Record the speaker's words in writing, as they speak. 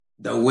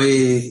the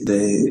way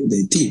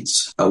they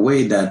teach, a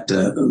way that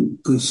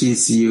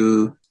pushes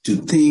you to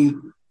think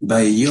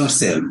by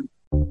yourself.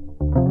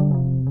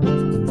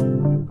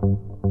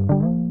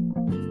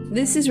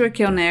 This is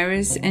Raquel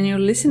Neres, and you're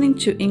listening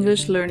to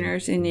English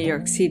Learners in New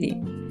York City.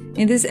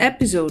 In this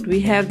episode, we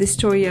have the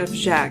story of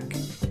Jacques,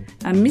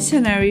 a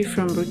missionary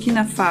from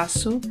Burkina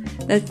Faso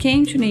that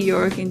came to New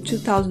York in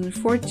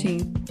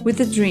 2014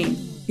 with a dream,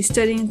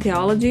 studying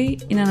theology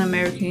in an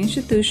American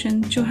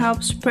institution to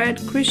help spread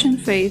Christian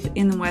faith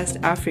in West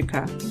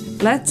Africa.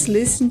 Let's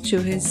listen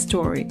to his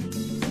story.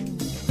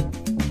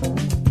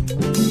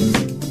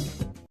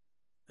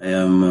 I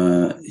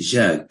am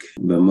Jacques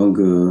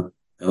Bamogo.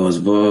 I was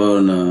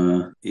born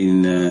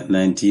in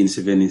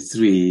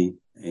 1973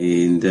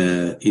 in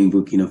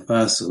Burkina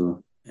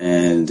Faso,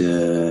 and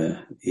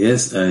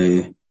yes,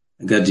 I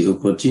got the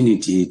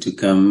opportunity to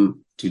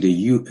come to the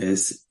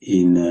U.S.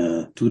 in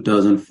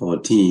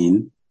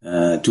 2014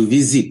 to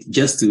visit.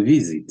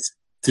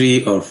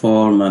 3 or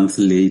 4 months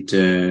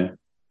later,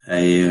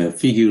 I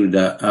figured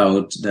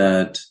out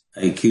that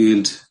I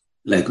could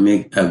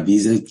make a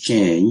visa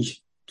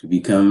change to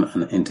become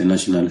an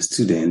international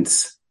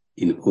student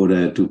in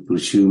order to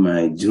pursue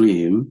my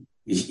dream,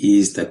 which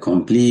is to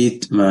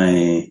complete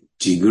my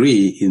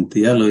degree in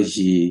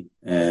theology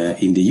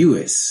in the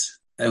U.S.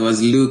 I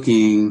was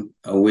looking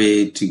a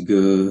way to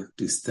go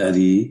to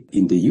study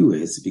in the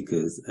U.S.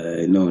 because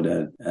I know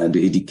that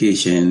the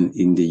education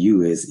in the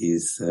U.S.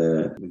 is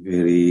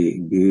very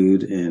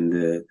good,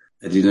 and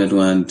I did not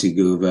want to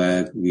go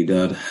back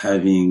without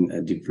having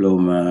a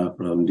diploma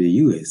from the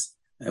U.S.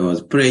 I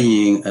was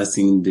praying,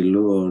 asking the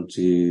Lord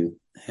to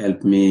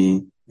help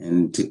me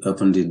and to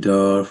open the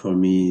door for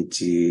me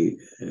to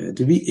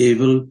be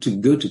able to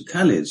go to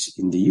college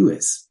in the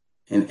U.S.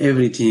 And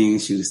everything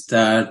should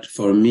start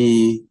for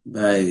me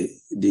by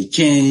the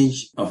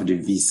change of the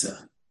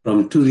visa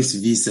from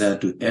tourist visa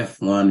to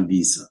F1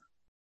 visa.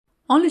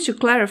 Only to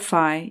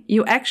clarify,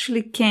 you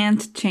actually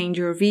can't change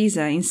your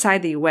visa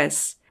inside the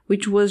U.S.,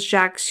 which was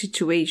Jacques'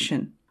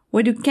 situation.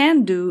 What you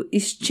can do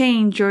is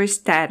change your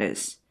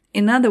status.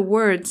 In other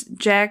words,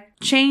 Jacques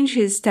changed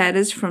his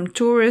status from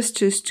tourist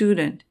to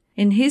student.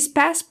 In his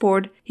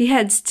passport, he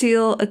had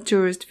still a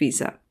tourist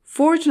visa.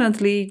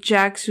 Fortunately,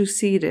 Jacques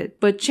succeeded,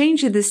 but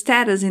changing the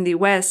status in the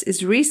US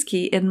is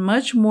risky and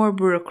much more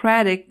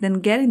bureaucratic than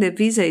getting the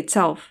visa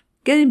itself.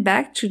 Getting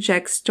back to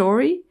Jacques'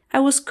 story, I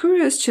was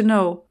curious to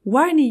know,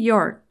 why New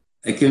York?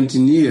 I came to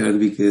New York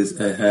because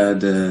I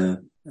had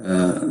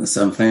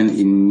some friend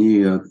in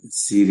New York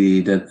City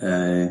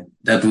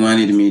that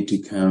wanted me to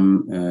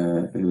come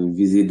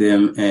visit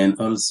them. And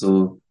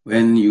also,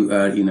 when you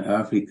are in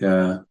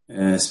Africa,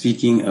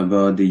 speaking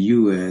about the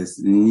U.S.,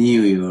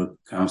 New York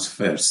comes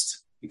first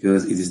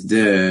because it is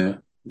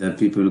there that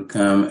people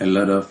come, a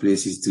lot of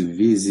places to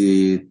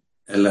visit,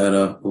 a lot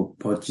of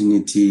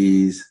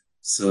opportunities.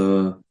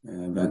 So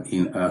back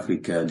in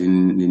Africa, the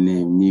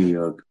name New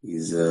York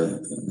is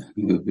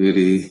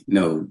very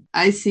known.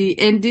 I see.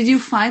 And did you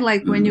find,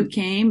 when you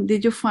came,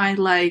 did you find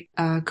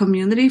a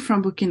community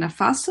from Burkina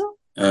Faso?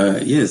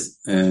 Yes.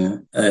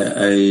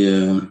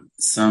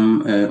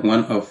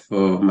 One of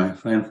my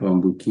friends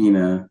from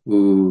Burkina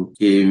who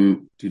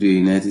came to the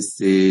United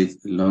States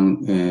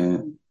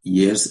long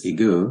years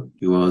ago,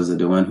 he was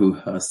the one who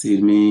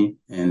hosted me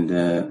and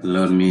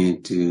allowed me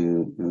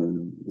to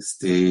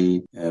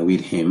stay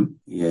with him.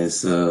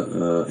 Yes,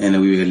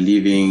 and we were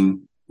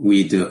living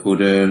with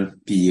other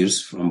peers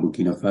from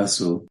Burkina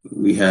Faso.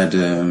 We had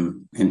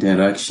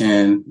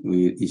interaction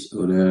with each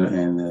other,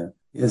 and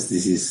yes,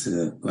 this is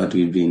what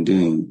we've been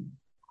doing.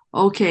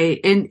 Okay,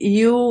 and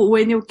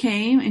when you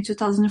came in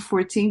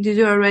 2014, did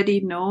you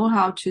already know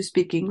how to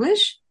speak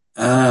English?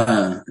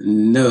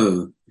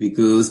 No,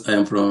 because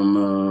I'm from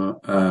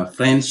a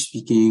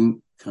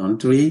French-speaking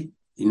country.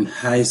 In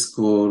high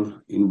school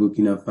in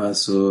Burkina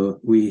Faso,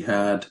 we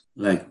had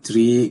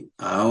 3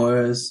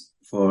 hours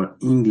for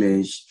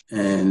English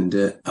and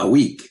a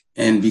week.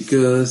 And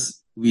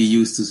because we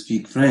used to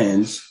speak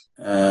French,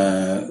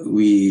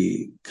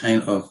 we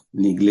kind of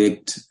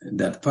neglect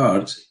that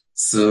part.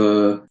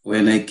 So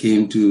when I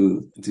came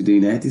to the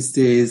United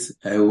States,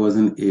 I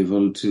wasn't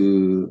able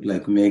to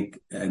make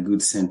a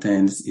good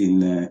sentence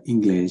in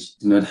English,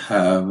 do not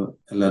have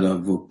a lot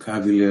of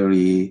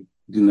vocabulary,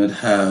 do not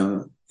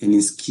have any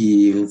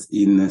skills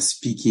in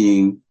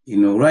speaking.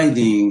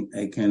 Writing,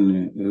 I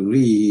can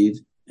read,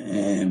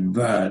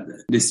 but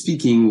the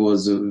speaking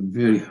was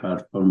very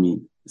hard for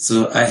me.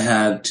 So I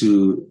had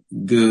to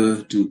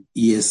go to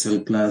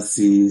ESL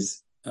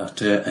classes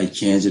after I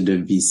changed the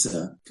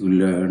visa to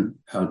learn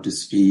how to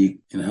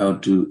speak and how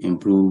to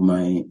improve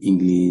my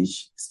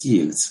English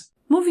skills.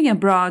 Moving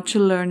abroad to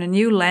learn a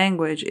new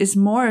language is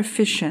more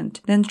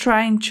efficient than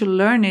trying to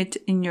learn it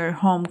in your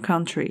home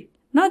country.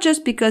 Not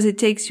just because it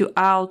takes you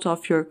out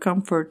of your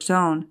comfort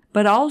zone,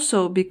 but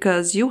also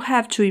because you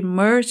have to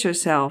immerse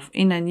yourself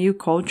in a new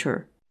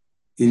culture.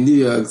 In New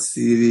York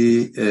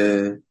City,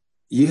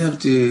 you have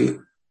to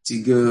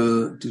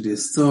go to the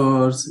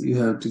stores, you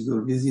have to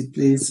go visit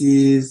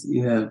places,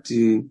 you have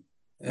to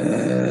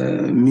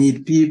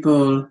meet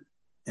people.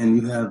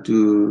 and you have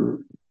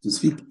to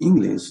speak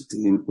English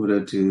in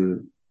order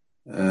to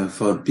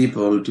for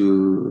people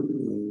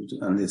to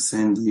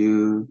understand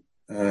you.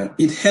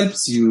 It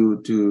helps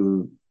you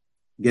to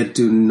get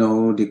to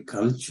know the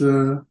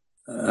culture,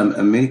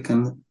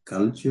 American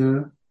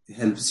culture. It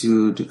helps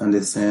you to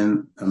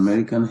understand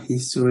American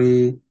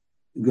history.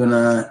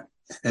 Gonna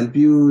help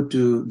you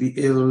to be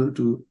able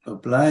to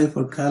apply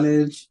for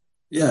college.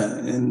 Yeah,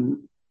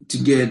 and to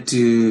get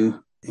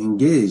to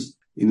engage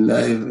in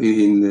life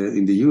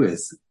in the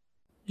US.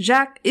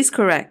 Jacques is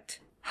correct.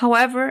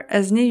 However,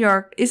 as New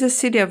York is a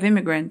city of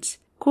immigrants,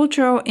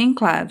 cultural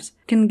enclaves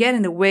can get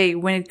in the way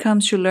when it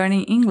comes to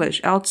learning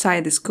English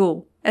outside the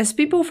school. As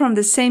people from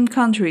the same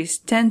countries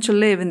tend to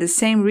live in the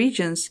same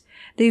regions,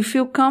 they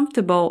feel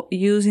comfortable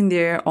using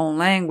their own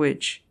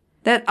language.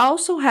 That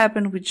also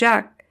happened with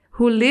Jacques,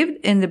 who lived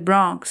in the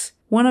Bronx,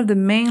 one of the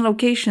main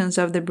locations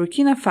of the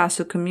Burkina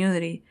Faso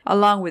community,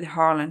 along with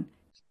Harlem.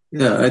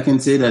 Yeah, I can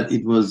say that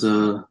it was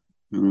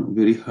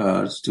very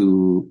hard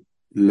to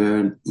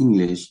learn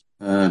English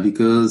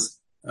because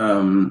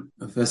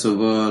first of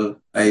all,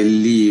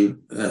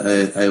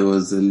 I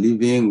was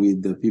living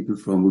with the people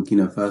from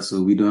Burkina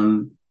Faso. We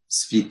don't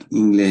speak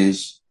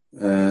English.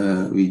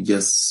 We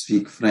just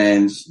speak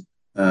French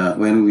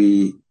when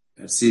we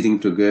are sitting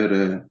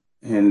together.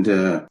 And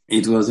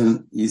it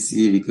wasn't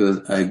easy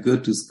because I go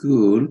to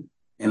school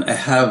and I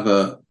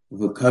have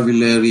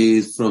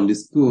vocabulary from the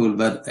school,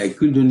 but I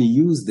couldn't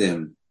use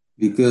them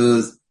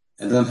because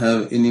I don't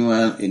have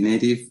anyone, a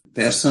native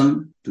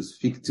person to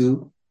speak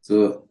to.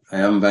 So I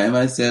am by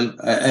myself.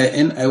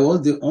 And I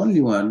was the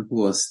only one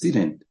who was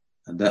student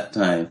at that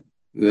time.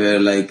 We were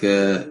like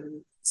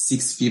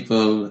 6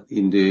 people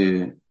in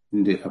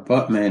the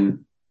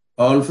apartment,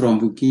 all from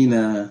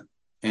Burkina,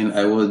 and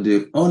I was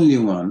the only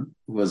one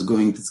who was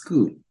going to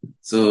school.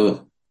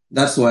 So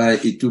that's why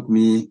it took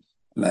me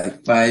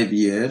like 5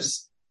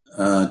 years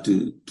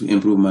to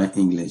improve my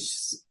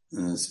English,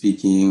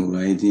 speaking,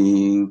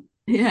 writing.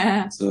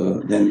 Yeah. So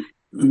then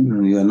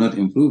you are not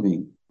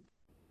improving.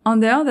 On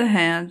the other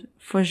hand,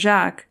 for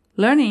Jacques,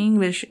 learning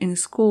English in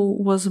school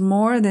was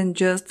more than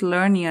just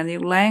learning a new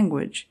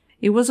language.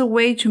 It was a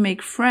way to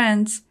make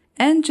friends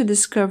and to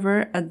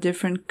discover a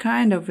different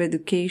kind of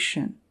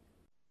education.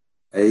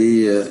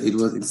 It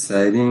was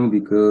exciting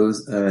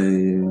because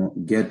I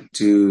get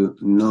to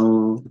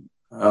know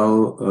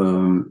how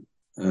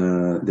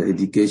the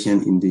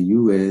education in the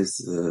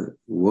US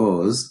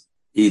was.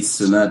 It's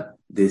not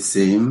the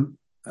same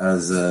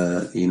as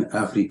in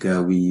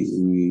Africa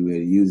we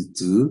were used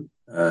to,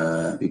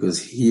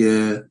 because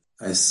here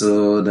I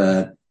saw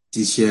that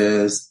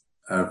teachers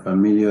are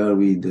familiar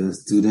with the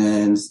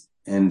students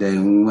and they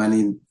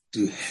wanted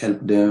to help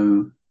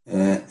them,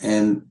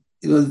 and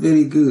it was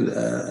very good.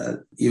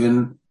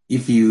 Even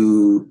if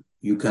you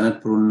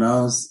cannot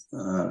pronounce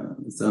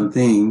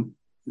something,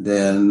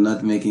 they are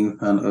not making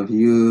fun of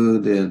you.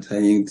 They are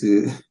trying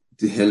to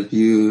help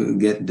you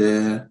get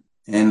there.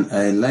 And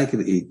I liked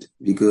it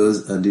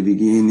because at the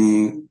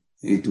beginning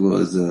it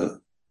was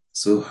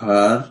so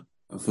hard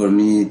for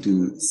me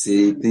to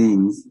say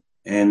things,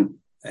 and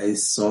I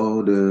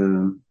saw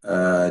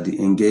the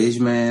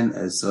engagement,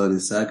 I saw the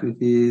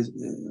sacrifice,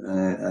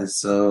 I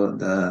saw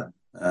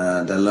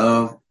the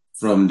love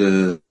from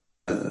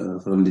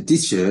the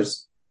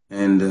teachers,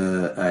 and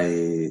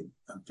I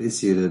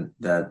appreciated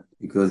that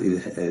because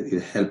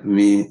it helped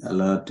me a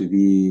lot to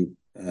be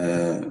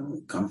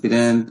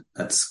confident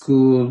at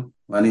school,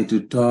 wanting to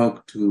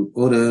talk to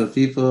other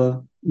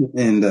people.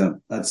 And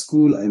at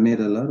school, I made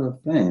a lot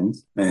of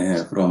friends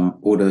from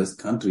other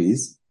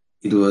countries.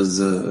 It was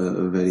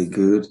very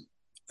good.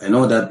 I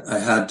know that I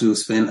had to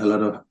spend a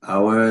lot of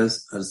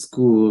hours at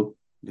school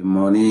the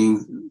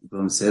morning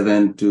from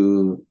 7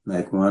 to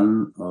like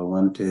 1 or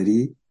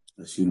 1:30.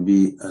 I should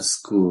be at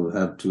school. I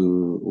have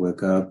to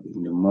wake up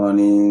in the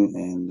morning,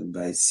 and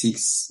by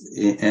 6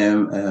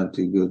 a.m. I have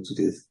to go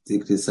to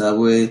take the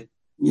subway.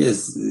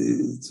 Yes,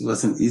 it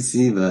wasn't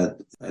easy,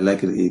 but I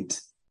liked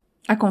it.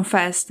 I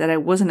confess that I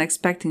wasn't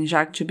expecting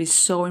Jacques to be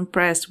so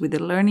impressed with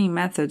the learning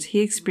methods he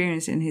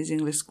experienced in his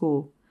English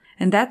school.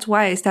 And that's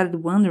why I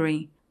started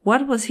wondering,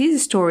 what was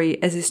his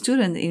story as a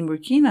student in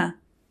Burkina?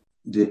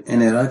 The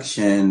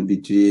interaction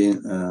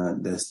between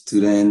the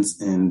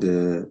students and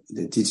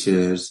the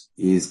teachers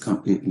is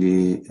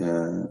completely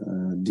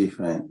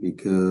different,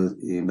 because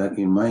back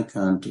in my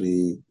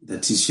country, the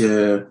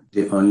teacher,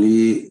 the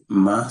only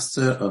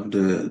master of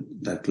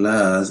the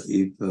class,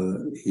 if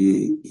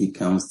he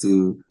comes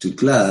to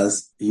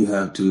class, you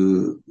have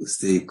to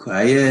stay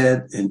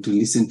quiet and to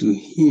listen to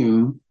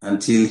him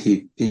until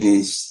he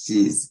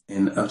finishes.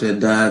 And after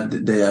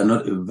that, they are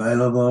not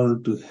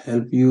available to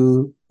help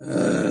you.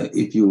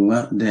 If you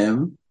want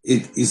them,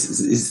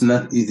 it's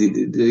not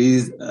easy. There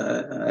is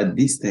a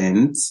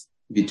distance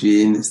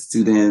between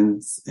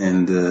students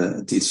and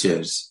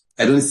teachers.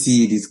 I don't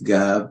see this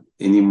gap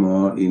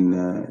anymore in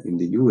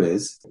the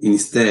US.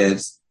 Instead,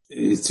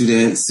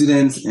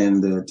 students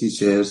and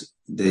teachers,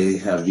 they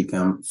have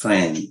become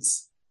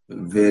friends,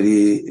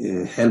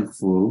 very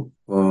helpful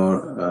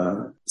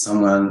for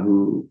someone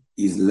who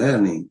is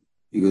learning.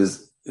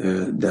 because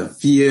the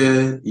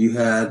fear you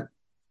had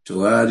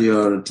toward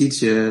your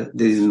teacher,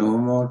 there is no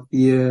more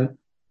fear.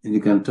 And you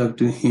can talk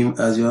to him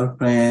as your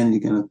friend.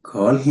 You can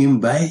call him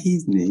by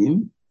his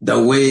name. The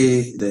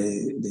way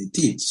they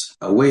teach,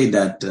 a way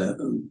that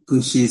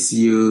pushes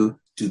you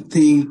to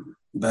think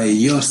by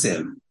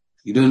yourself.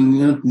 You do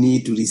not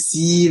need to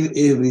receive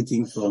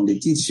everything from the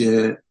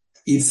teacher.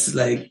 It's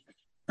like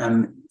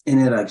an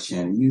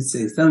interaction. You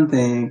say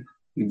something,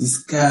 you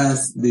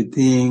discuss the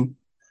thing,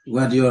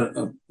 what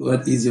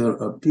is your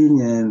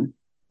opinion?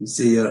 You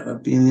say your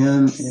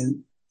opinion,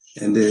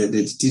 and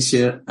the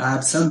teacher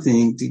adds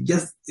something to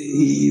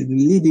he is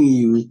leading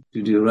you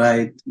to the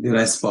right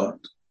spot.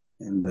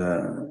 And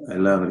I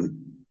love it.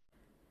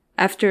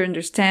 After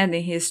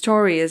understanding his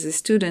story as a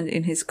student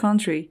in his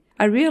country,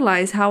 I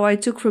realized how I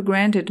took for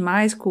granted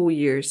my school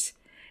years,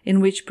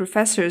 in which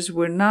professors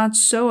were not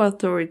so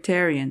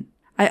authoritarian.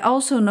 I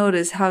also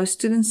noticed how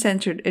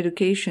student-centered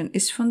education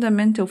is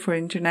fundamental for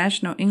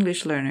international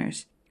English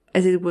learners,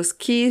 as it was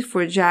key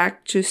for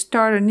Jacques to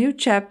start a new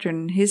chapter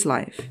in his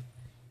life.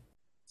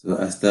 So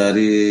I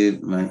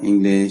started my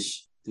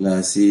English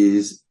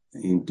classes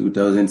in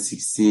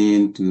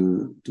 2016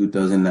 to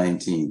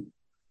 2019.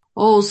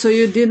 Oh, so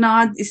you did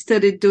not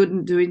study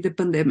during the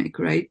pandemic,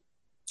 right?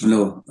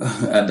 No,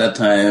 at that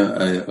time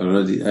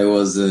I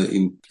was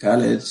in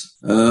college.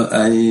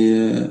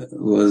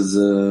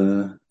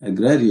 I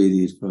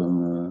graduated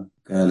from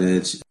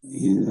college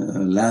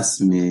in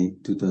last May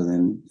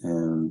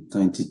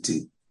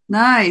 2022.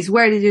 Nice.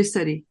 Where did you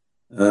study?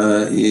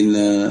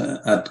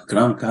 At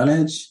Crown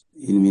College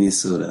in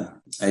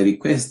Minnesota. I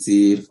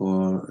requested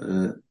for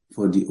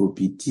the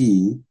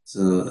OPT,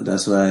 so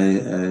that's why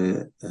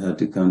I had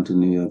to come to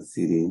New York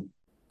City.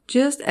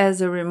 Just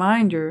as a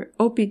reminder,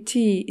 OPT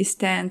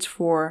stands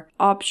for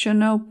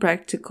Optional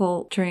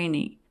Practical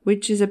Training,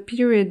 which is a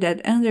period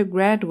that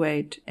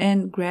undergraduate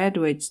and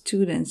graduate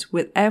students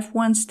with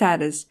F1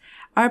 status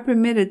are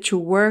permitted to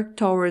work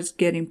towards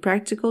getting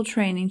practical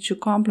training to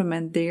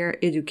complement their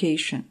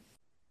education.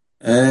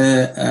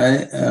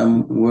 I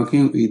am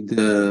working with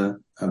a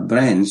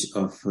branch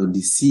of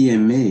the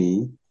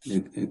CMA,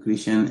 the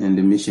Christian and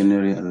the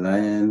Missionary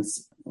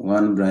Alliance,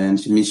 one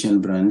branch, mission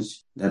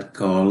branch that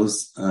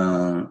calls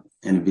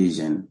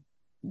Envision.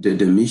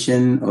 The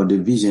mission or the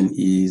vision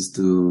is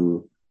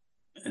to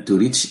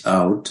reach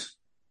out,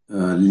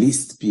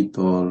 list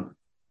people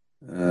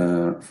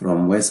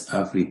from West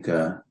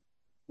Africa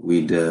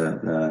with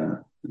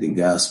the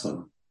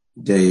gospel.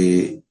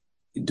 They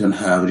don't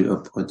have the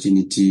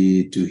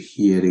opportunity to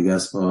hear the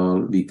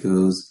gospel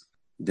because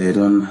they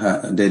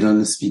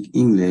don't speak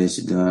English,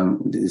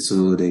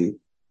 so they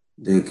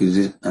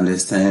could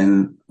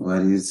understand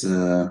what is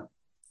the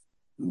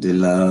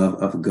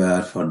love of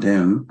God for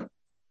them.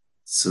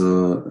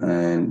 So,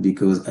 and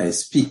because I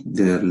speak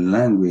their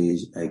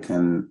language, I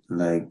can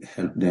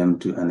help them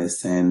to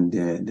understand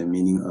the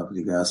meaning of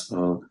the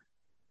gospel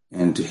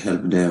and to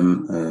help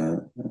them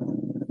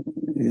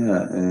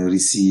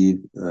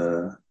receive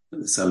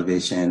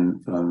salvation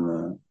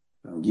from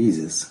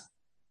Jesus.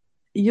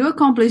 You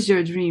accomplished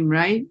your dream,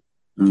 right?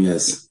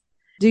 Yes.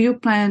 Do you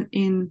plan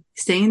in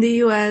staying in the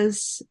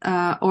U.S.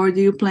 Or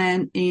do you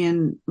plan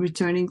in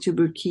returning to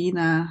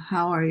Burkina?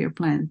 How are your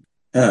plans?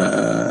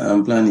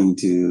 I'm planning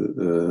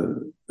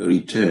to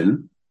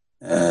return,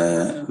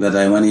 but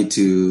I wanted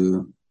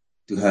to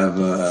have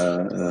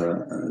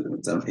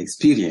some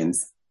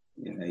experience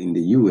in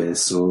the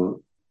U.S.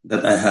 so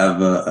that I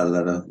have a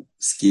lot of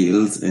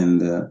skills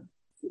and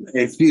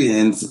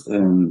experience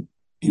in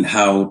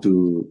how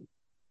to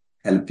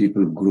help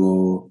people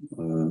grow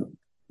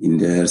in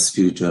their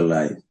spiritual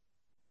life.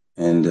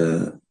 And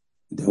the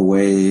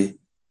way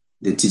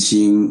the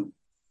teaching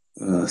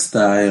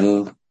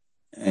style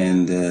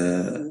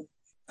and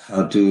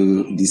how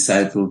to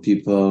disciple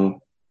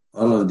people,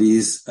 all of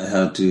these I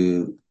have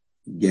to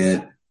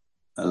get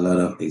a lot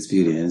of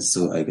experience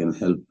so I can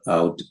help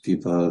out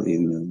people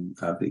in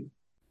Africa.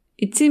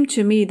 It seemed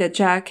to me that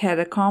Jacques had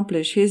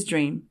accomplished his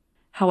dream.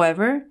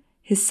 However,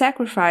 his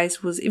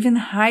sacrifice was even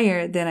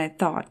higher than I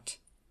thought.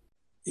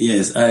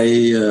 Yes,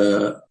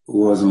 I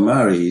was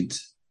married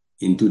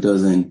in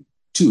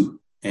 2002.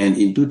 And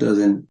in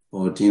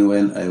 2014,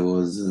 when I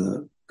was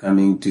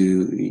coming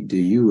to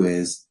the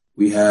U.S.,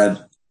 we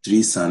had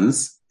 3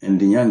 sons, and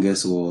the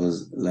youngest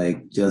was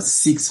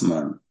just 6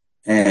 months.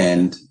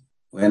 And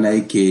when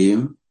I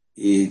came,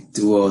 it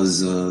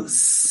was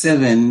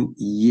 7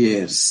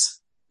 years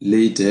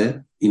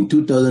later, in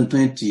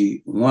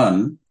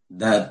 2021,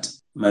 that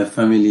my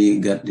family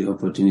got the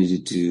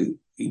opportunity to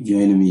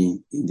join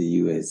me in the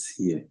U.S.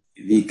 here.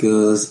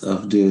 Because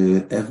of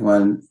the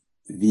F1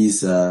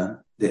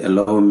 visa, they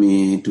allow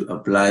me to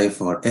apply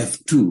for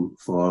F2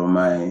 for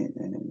my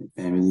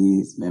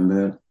family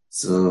member.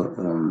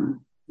 So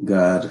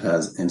God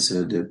has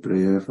answered the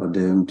prayer for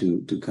them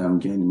to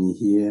come join me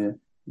here.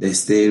 They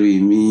stay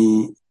with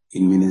me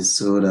in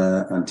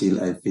Minnesota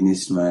until I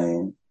finished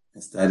my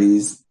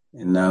studies.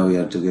 And now we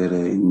are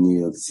together in New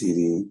York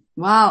City.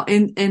 Wow.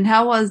 And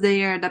how was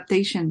their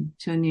adaptation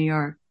to New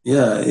York?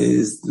 Yeah,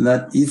 it's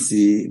not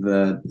easy,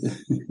 but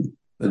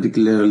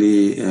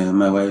particularly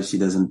my wife, she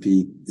doesn't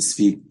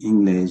speak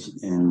English,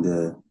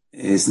 and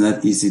it's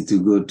not easy to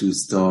go to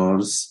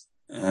stores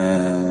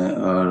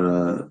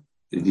or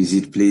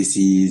visit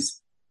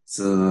places.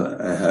 So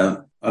I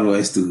have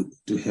always to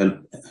help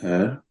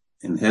her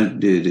and help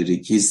the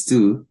kids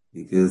too,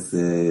 because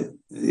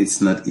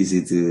it's not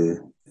easy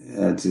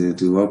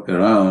to walk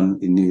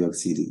around in New York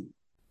City.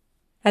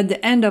 At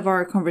the end of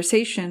our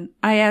conversation,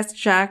 I asked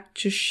Jacques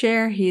to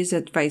share his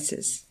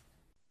advices.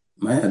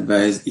 My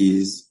advice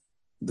is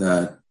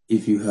that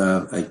if you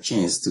have a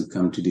chance to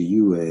come to the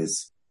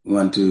US, I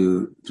want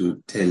to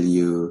tell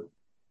you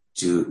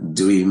to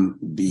dream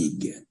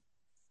big,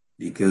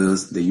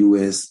 because the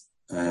US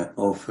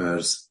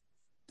offers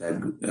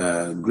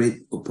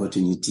great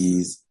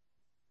opportunities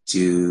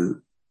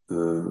to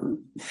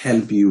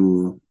help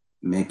you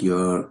make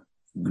your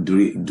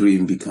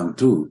dream become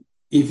true.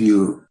 If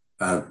you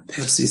are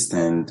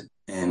persistent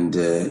and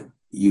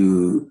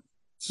you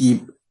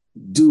keep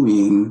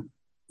doing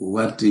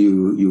what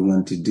you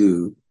want to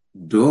do,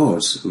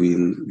 doors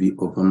will be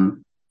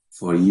open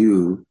for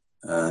you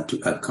to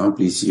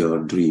accomplish your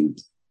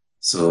dreams.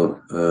 So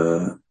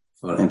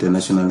for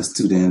international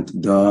students,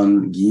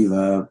 don't give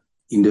up.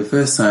 In the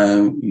first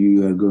time,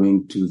 you are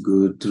going to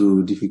go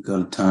through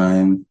difficult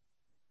time,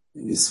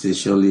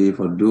 especially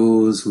for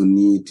those who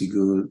need to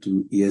go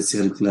to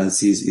ESL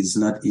classes. It's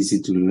not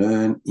easy to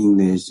learn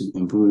English, to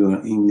improve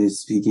your English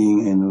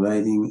speaking and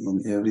writing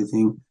and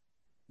everything.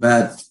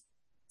 But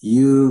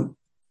you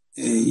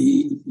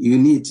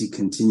need to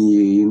continue.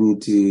 You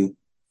need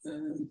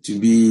to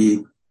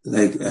be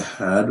like a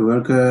hard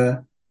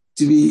worker,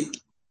 to be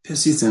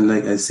persistent,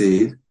 like I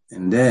said,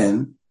 and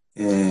then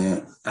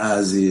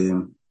as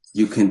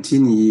you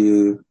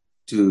continue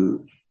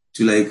to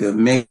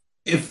make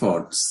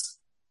efforts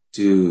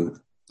to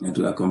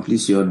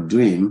accomplish your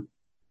dream,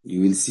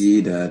 you will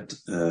see that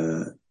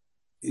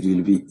it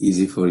will be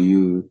easy for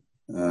you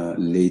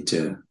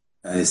later.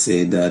 I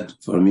say that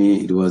for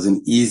me, it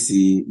wasn't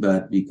easy,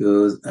 but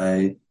because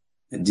I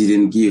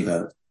didn't give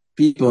up.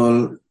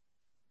 People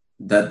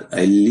that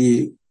I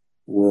live,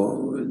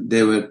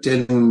 they were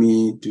telling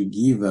me to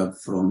give up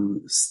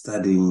from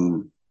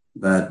studying,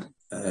 but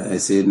I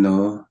said,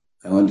 no,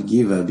 I won't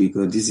give up,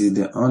 because this is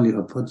the only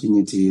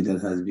opportunity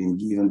that has been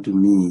given to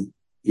me.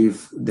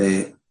 If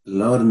they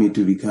allowed me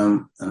to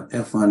become an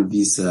F1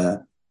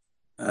 visa,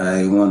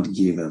 I won't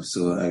give up.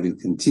 So I will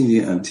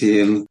continue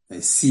until I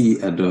see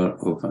a door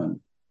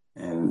open.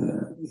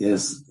 And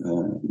yes,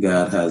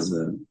 God has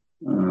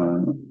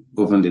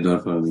opened the door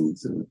for me.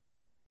 So.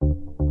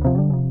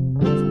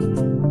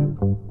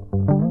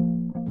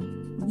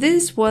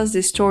 This was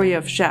the story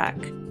of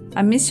Jacques,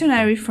 a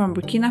missionary from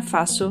Burkina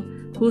Faso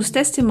whose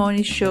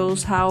testimony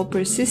shows how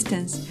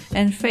persistence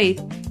and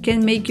faith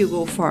can make you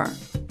go far.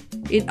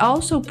 It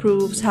also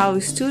proves how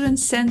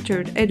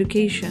student-centered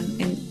education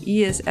in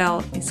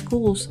ESL in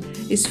schools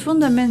is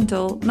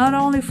fundamental not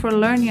only for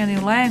learning a new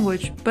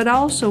language, but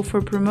also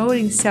for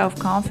promoting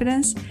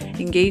self-confidence,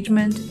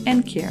 engagement,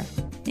 and care.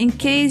 In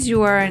case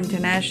you are an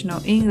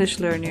international English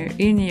learner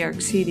in New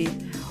York City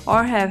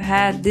or have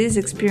had this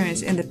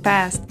experience in the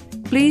past,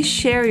 please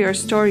share your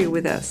story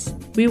with us.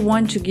 We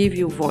want to give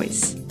you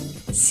voice.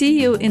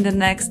 See you in the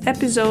next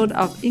episode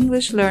of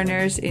English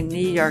Learners in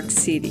New York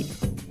City.